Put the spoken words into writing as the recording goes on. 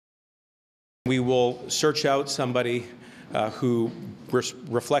We will search out somebody who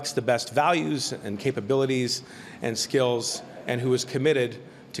reflects the best values and capabilities and skills, and who is committed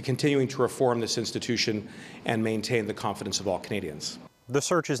to continuing to reform this institution and maintain the confidence of all Canadians. The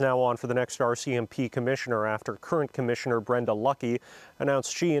search is now on for the next RCMP Commissioner after current Commissioner Brenda Lucki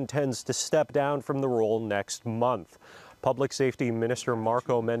announced she intends to step down from the role next month. Public Safety Minister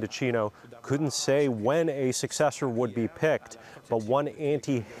Marco Mendicino couldn't say when a successor would be picked, but one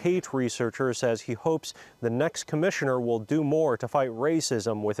anti-hate researcher says he hopes the next commissioner will do more to fight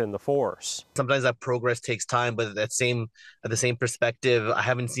racism within the force. Sometimes that progress takes time, but at the same perspective, I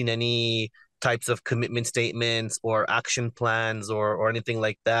haven't seen any types of commitment statements or action plans or anything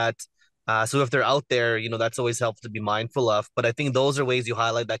like that. So if they're out there, that's always helpful to be mindful of. But I think those are ways you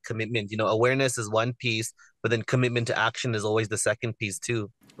highlight that commitment. Awareness is one piece, but then commitment to action is always the second piece too.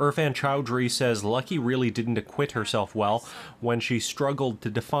 Irfan Chowdhury says Lucki really didn't acquit herself well when she struggled to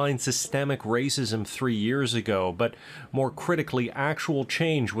define systemic racism 3 years ago, but more critically, actual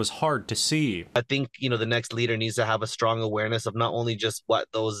change was hard to see. I think, the next leader needs to have a strong awareness of not only just what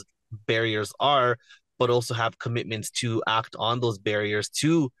those barriers are, but also have commitments to act on those barriers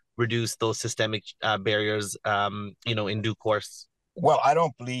to reduce those systemic barriers, in due course. Well, I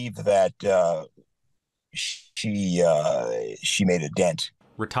don't believe that she made a dent.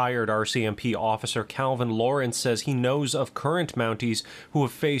 Retired RCMP officer Calvin Lawrence says he knows of current Mounties who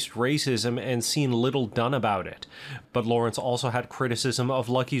have faced racism and seen little done about it. But Lawrence also had criticism of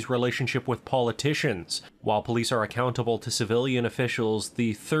Lucki's relationship with politicians. While police are accountable to civilian officials,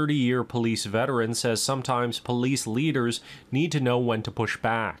 the 30-year police veteran says sometimes police leaders need to know when to push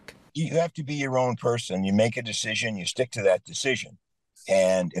back. You have to be your own person. You make a decision, you stick to that decision.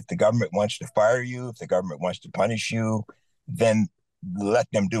 And if the government wants to fire you, if the government wants to punish you, then let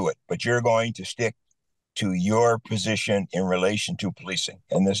them do it. But you're going to stick to your position in relation to policing.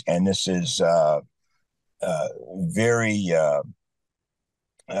 And this is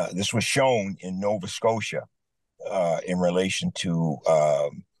this was shown in Nova Scotia in relation to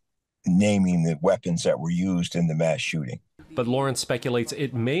naming the weapons that were used in the mass shooting. But Lawrence speculates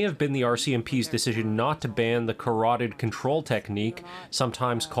it may have been the RCMP's decision not to ban the carotid control technique,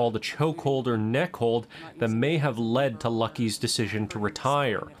 sometimes called a chokehold or neck hold, that may have led to Lucki's decision to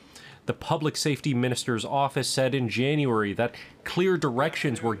retire. The Public Safety Minister's office said in January that clear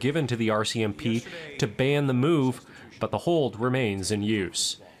directions were given to the RCMP to ban the move, but the hold remains in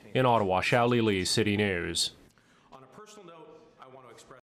use. In Ottawa, Xiao Li, City News.